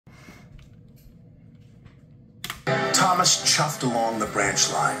Thomas chuffed along the branch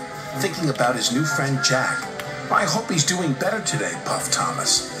line, thinking about his new friend Jack. "I hope he's doing better today," puffed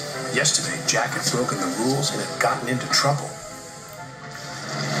Thomas. Yesterday, Jack had broken the rules and had gotten into trouble.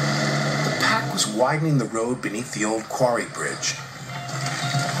 The pack was widening the road beneath the old quarry bridge.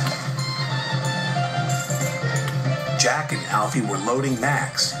 Jack and Alfie were loading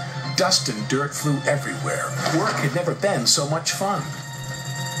Max. Dust and dirt flew everywhere. Work had never been so much fun.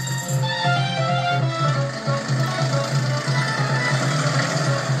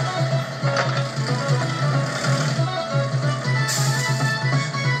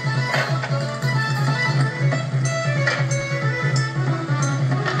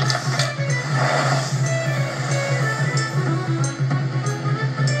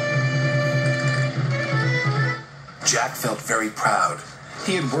 Jack felt very proud.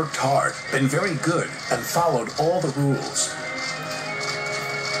 He had worked hard, been very good, and followed all the rules.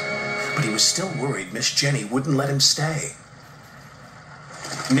 But he was still worried Miss Jenny wouldn't let him stay.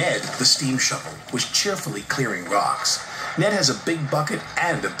 Ned, the steam shovel, was cheerfully clearing rocks. Ned has a big bucket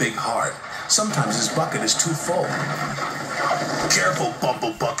and a big heart. Sometimes his bucket is too full. "Careful,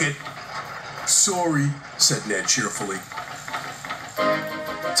 Bumble Bucket." "Sorry," said Ned cheerfully.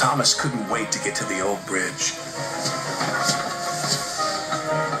 Thomas couldn't wait to get to the old bridge.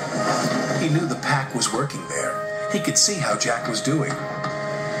 He knew the pack was working there. He could see how Jack was doing.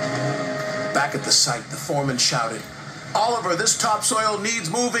 Back at the site, the foreman shouted, "Oliver, this topsoil needs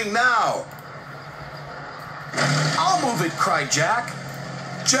moving now." "I'll move it," cried Jack.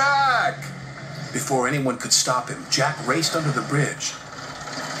 "Jack!" Before anyone could stop him, Jack raced under the bridge.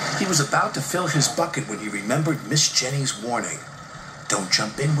 He was about to fill his bucket when he remembered Miss Jenny's warning. "Don't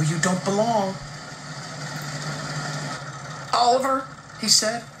jump in where you don't belong." "Oliver," he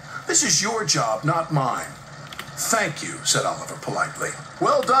said, "this is your job, not mine." "Thank you," said Oliver politely.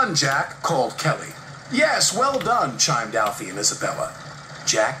 "Well done, Jack," called Kelly. "Yes, well done," chimed Alfie and Isabella.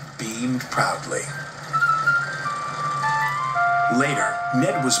 Jack beamed proudly. Later,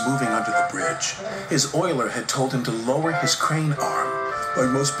 Ned was moving under the bridge. His oiler had told him to lower his crane arm. "I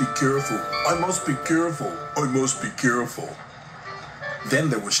must be careful. I must be careful. I must be careful." Then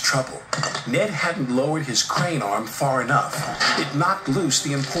there was trouble. Ned hadn't lowered his crane arm far enough. It knocked loose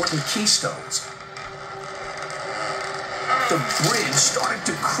the important keystones. The bridge started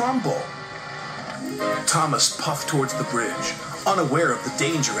to crumble. Thomas puffed towards the bridge, unaware of the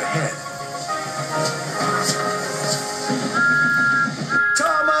danger ahead.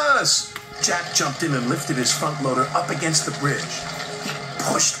 "Thomas!" Jack jumped in and lifted his front loader up against the bridge. He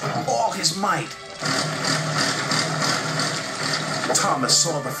pushed with all his might. Thomas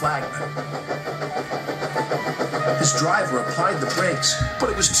saw the flagman. His driver applied the brakes, but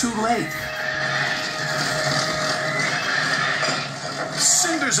it was too late.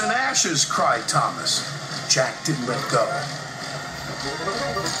 "Cinders and ashes!" cried Thomas. Jack didn't let go.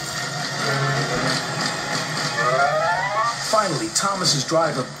 Finally, Thomas's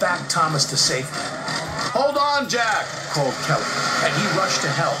driver backed Thomas to safety. "Hold on, Jack!" called Kelly, and he rushed to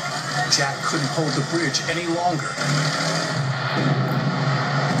help. Jack couldn't hold the bridge any longer.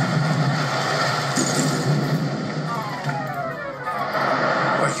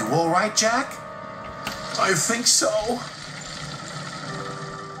 "Are you all right, Jack?" "I think so."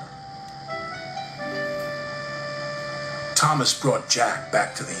 Thomas brought Jack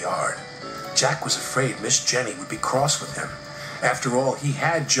back to the yard. Jack was afraid Miss Jenny would be cross with him. After all, he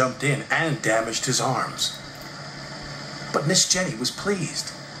had jumped in and damaged his arms. But Miss Jenny was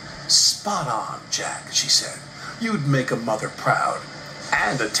pleased. "Spot on, Jack," she said. "You'd make a mother proud.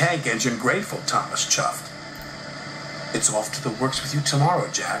 And a tank engine grateful," Thomas chuffed. "It's off to the works with you tomorrow,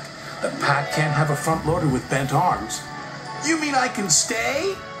 Jack. The pack can't have a front loader with bent arms." "You mean I can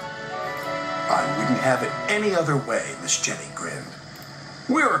stay?" "I wouldn't have it any other way," Miss Jenny grinned.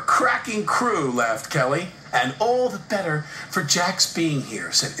 "We're a cracking crew," laughed Kelly. "And all the better for Jack's being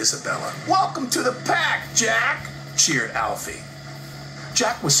here," said Isabella. "Welcome to the pack, Jack," cheered Alfie.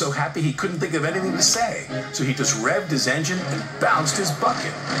 Jack was so happy he couldn't think of anything to say, so he just revved his engine and bounced his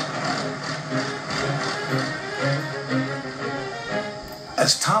bucket.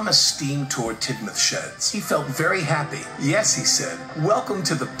 As Thomas steamed toward Tidmouth Sheds, he felt very happy. "Yes," he said, "welcome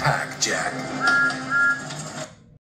to the pack, Jack."